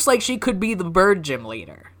 She looks like she could be the bird gym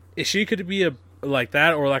leader. She could be a like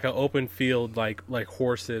that, or like an open field like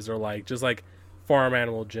horses, or like just like farm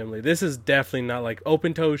animal gym leader. This is definitely not like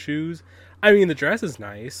open toe shoes. I mean, the dress is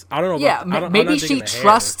nice. I don't know. Yeah, maybe she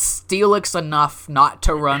trusts Steelix enough not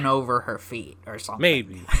to run over her feet or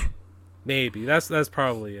something. Maybe that's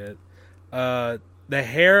probably it. The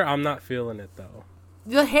hair, I'm not feeling it though.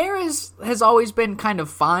 The hair has always been kind of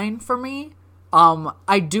fine for me.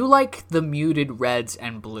 I do like the muted reds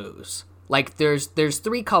and blues. Like there's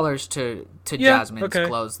three colors to Jasmine's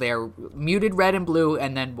clothes. They're muted red and blue,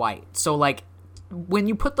 and then white. So like when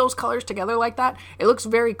you put those colors together like that, it looks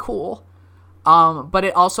very cool. But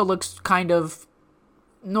it also looks kind of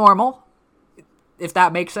normal, if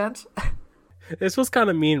that makes sense. This was kind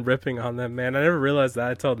of mean ripping on them, man. I never realized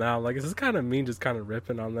that until now. I'm like, this is kind of mean, just kind of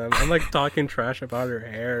ripping on them. I'm like talking trash about her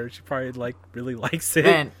hair. She probably like really likes it.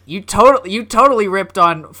 Man, you totally ripped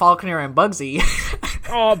on Falconer and Bugsy.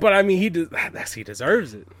 Oh, but I mean, he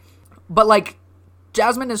deserves it. But like,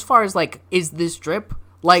 Jasmine, as far as like, is this drip?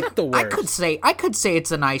 Like, not the worst. I could say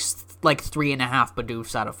it's a nice like 3.5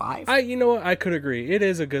 Bidoofs out of 5. You know what? I could agree. It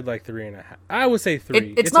is a good like 3.5. I would say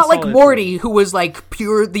 3. It's not like Morty, who was like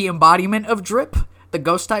pure the embodiment of drip, the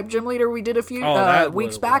ghost type gym leader we did a few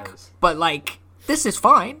weeks back. But like, this is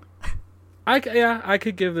fine. I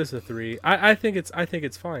could give this a 3. I think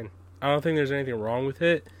it's fine. I don't think there's anything wrong with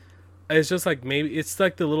it. It's just like maybe it's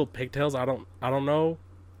like the little pigtails. I don't know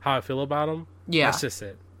how I feel about them. Yeah, that's just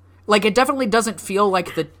it. Like, it definitely doesn't feel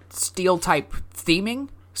like the steel type theming.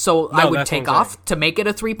 So I would take off to make it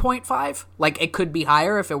a 3.5. Like, it could be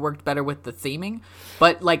higher if it worked better with the theming.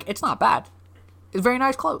 But, like, it's not bad. It's very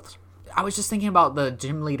nice clothes. I was just thinking about the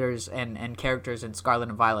gym leaders and characters in Scarlet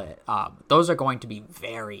and Violet. Those are going to be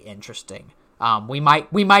very interesting. We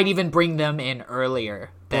might even bring them in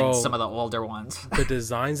earlier than some of the older ones. The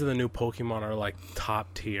designs of the new Pokemon are, like,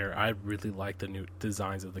 top tier. I really like the new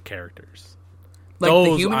designs of the characters. Like the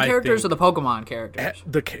Those, human I characters or think- the Pokemon characters?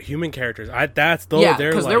 Human characters. That's those. Yeah,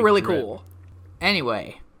 they're because like they're really grim. cool.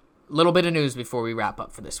 Anyway, little bit of news before we wrap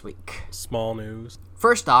up for this week. Small news.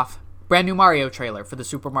 First off, brand new Mario trailer for the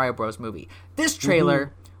Super Mario Bros. Movie. This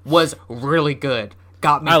trailer was really good.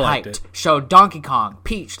 Got me I liked hyped. it. Showed Donkey Kong,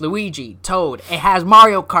 Peach, Luigi, Toad. It has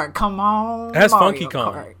Mario Kart. Come on, It has Mario Funky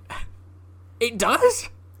Kong. Kart. It does?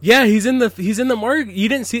 Yeah, he's in the Mario. You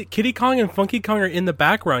didn't see Kitty Kong and Funky Kong are in the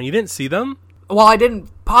background. You didn't see them? Well, I didn't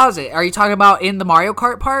pause it. Are you talking about in the Mario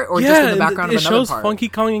Kart part or just in the background it of another shows part? Funky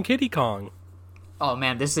Kong and Kitty Kong. Oh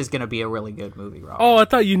man, this is gonna be a really good movie, Rob. Oh, I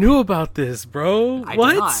thought you knew about this, bro. I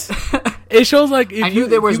what? did not. It shows like I knew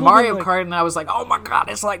there was Mario Kart, and I was like, "Oh my god,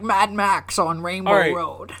 it's like Mad Max on Rainbow Alright.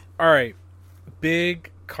 Road." All right,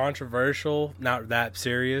 big controversial, not that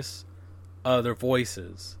serious. Their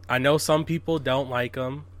voices. I know some people don't like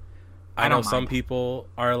them. I know don't some mind. people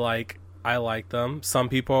are like, I like them. Some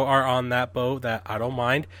people are on that boat that I don't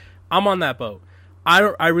mind. I'm on that boat.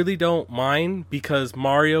 I really don't mind because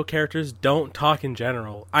Mario characters don't talk in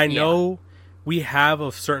general. I know we have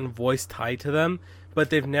a certain voice tied to them,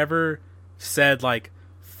 but they've never said like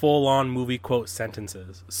full on movie quote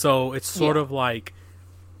sentences. So it's sort of like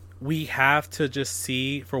we have to just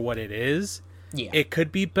see for what it is. Yeah. It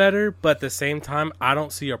could be better, but at the same time, I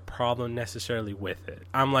don't see a problem necessarily with it.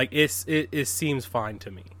 I'm like, it seems fine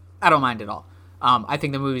to me. I don't mind at all. I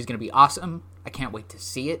think the movie's going to be awesome. I can't wait to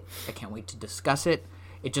see it. I can't wait to discuss it.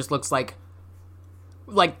 It just looks like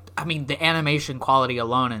I mean, the animation quality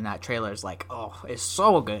alone in that trailer is like, oh, it's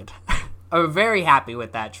so good. I'm very happy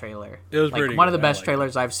with that trailer. It was like pretty one of the good. I best liked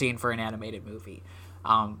trailers I've seen for an animated movie.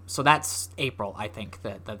 So that's April, I think,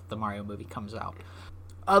 that the Mario movie comes out.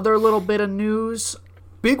 Other little bit of news,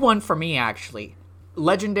 big one for me actually.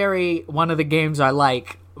 Legendary, one of the games I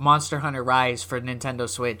like, Monster Hunter Rise for Nintendo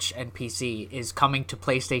Switch and PC is coming to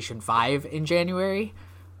PlayStation 5 in January.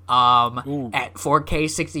 At 4K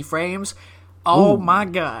 60 frames. Oh my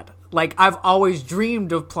god. Like, I've always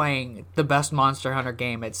dreamed of playing the best Monster Hunter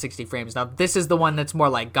game at 60 frames. Now, this is the one that's more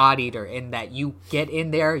like God Eater in that you get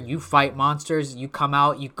in there, you fight monsters, you come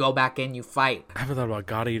out, you go back in, you fight. I haven't thought about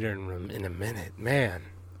God Eater in a minute, man.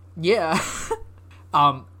 Yeah.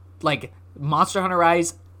 Like, Monster Hunter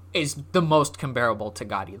Rise is the most comparable to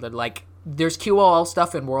God Eater. Like, there's QOL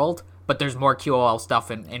stuff in World, but there's more QOL stuff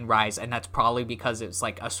in Rise, and that's probably because it's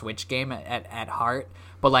like a Switch game at heart.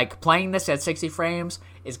 But like playing this at 60 frames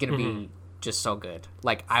is gonna be just so good.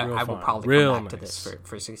 Like I will probably come back to this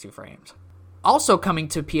for 60 frames. Also coming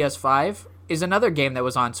to PS5 is another game that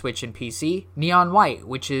was on Switch and PC, Neon White,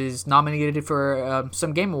 which is nominated for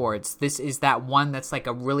some Game Awards. This is that one that's like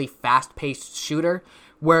a really fast-paced shooter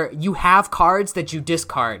where you have cards that you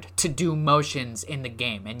discard to do motions in the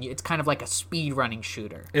game, and it's kind of like a speed-running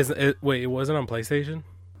shooter. Wait, it wasn't on PlayStation?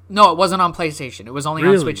 No, it wasn't on PlayStation. It was only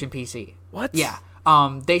on Switch and PC. What? Yeah.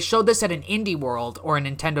 They showed this at an Indie World or a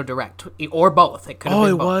Nintendo Direct, or both. It could have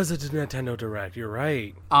been both. Was a Nintendo Direct. You're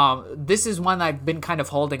right. This is one I've been kind of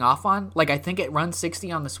holding off on. Like, I think it runs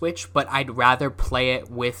 60 on the Switch, but I'd rather play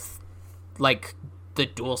it with, like, the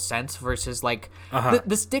DualSense versus, like...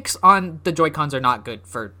 The sticks on the Joy-Cons are not good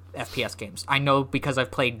for FPS games. I know because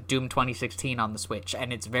I've played Doom 2016 on the Switch,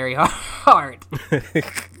 and it's very hard.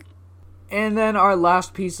 And then our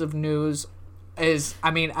last piece of news is,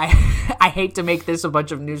 I mean, I hate to make this a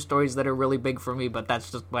bunch of news stories that are really big for me, but that's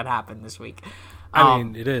just what happened this week. I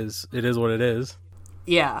mean, it is what it is.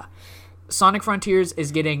 Yeah. Sonic Frontiers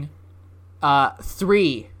is getting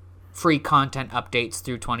 3 free content updates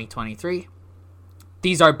through 2023.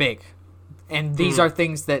 These are big. And these are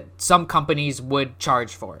things that some companies would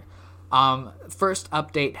charge for. First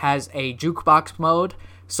update has a jukebox mode,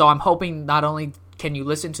 so I'm hoping not only can you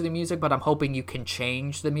listen to the music, but I'm hoping you can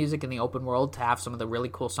change the music in the open world to have some of the really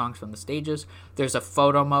cool songs from the stages. There's a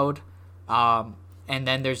photo mode, and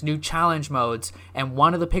then there's new challenge modes, and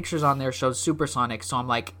one of the pictures on there shows Supersonic, so I'm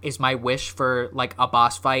like, is my wish for like a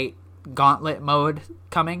boss fight gauntlet mode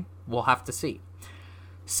coming? We'll have to see.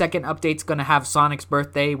 Second update's going to have Sonic's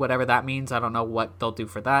birthday, whatever that means. I don't know what they'll do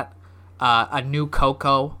for that. A new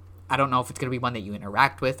Coco. I don't know if it's going to be one that you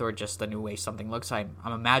interact with or just the new way something looks. I'm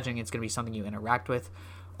imagining it's going to be something you interact with.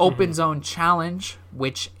 Open Zone Challenge,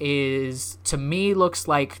 which is, to me, looks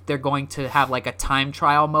like they're going to have like a time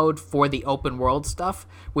trial mode for the open world stuff,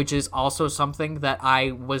 which is also something that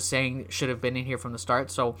I was saying should have been in here from the start.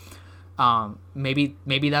 So maybe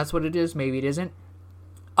that's what it is. Maybe it isn't.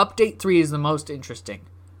 Update 3 is the most interesting.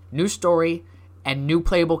 New story and new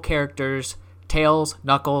playable characters, Tails,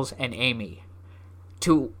 Knuckles, and Amy.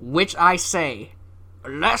 To which I say,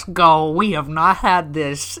 let's go. We have not had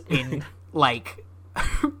this in, like,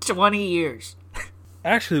 20 years.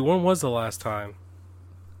 Actually, when was the last time?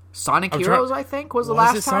 Sonic I'm Heroes, I think, was the Was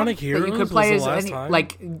last it time Sonic that you Heroes could play was as the last any time?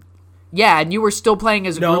 like. Yeah, and you were still playing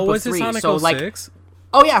as a No, group was of it three. Sonic So like, 06?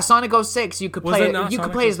 oh yeah, Sonic 06. You could Was play. it not You could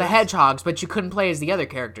Sonic play as the 06? hedgehogs, but you couldn't play as the other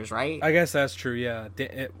characters, right? I guess that's true. Yeah.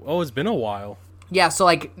 It's been a while. Yeah. So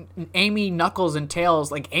like, Amy, Knuckles, and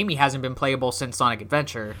Tails. Like Amy hasn't been playable since Sonic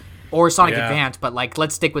Adventure or Sonic Yeah. Advance, but like,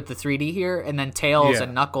 let's stick with the 3D here. And then Tails Yeah.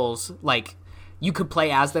 and Knuckles, like, you could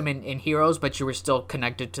play as them in Heroes, but you were still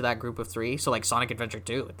connected to that group of three. So like Sonic Adventure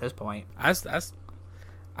 2 at this point. That's.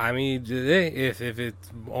 I mean, if it's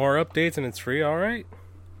more updates and it's free, all right.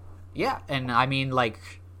 Yeah, and I mean, like,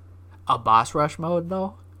 a boss rush mode,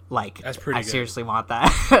 though? Like, That's pretty I good. seriously want that.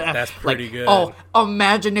 That's pretty good. Oh,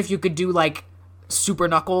 imagine if you could do, like, Super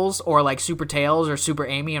Knuckles or, like, Super Tails or Super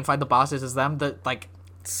Amy and find the bosses as them. Like,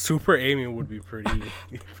 Super Amy would be pretty.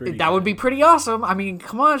 that would be pretty awesome. I mean,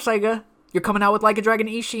 come on, Sega. You're coming out with Like a Dragon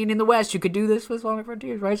Ishin in the West. You could do this with Sonic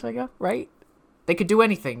Frontiers, right, Sega? Right? They could do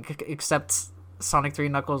anything except Sonic 3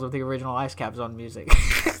 Knuckles with the original Ice Cap Zone music.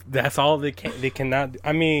 That's all they can. They cannot.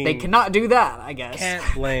 I mean, They cannot do that, I guess. Can't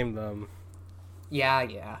blame them.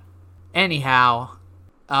 Yeah. Anyhow,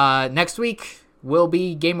 next week will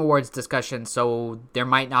be Game Awards discussion, so there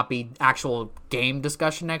might not be actual game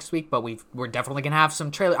discussion next week, but we're definitely going to have some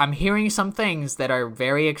trailer. I'm hearing some things that are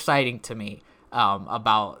very exciting to me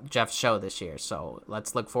about Jeff's show this year, so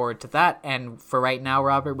let's look forward to that. And for right now,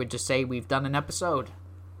 Robert, would just say we've done an episode.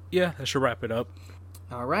 Yeah, that should wrap it up.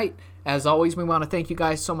 All right. As always, we want to thank you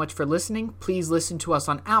guys so much for listening. Please listen to us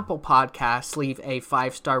on Apple Podcasts. Leave a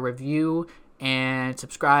 5-star review and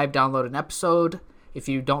subscribe, download an episode. If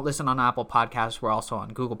you don't listen on Apple Podcasts, we're also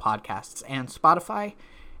on Google Podcasts and Spotify.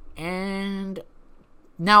 And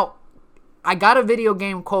now, I got a video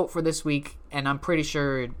game quote for this week, and I'm pretty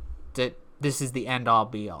sure that this is the end-all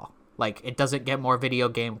be-all. Like, it doesn't get more video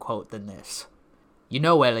game quote than this. You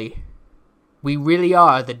know, Ellie, we really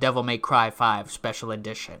are the Devil May Cry 5 Special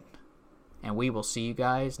Edition. And we will see you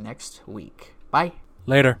guys next week. Bye.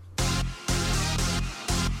 Later.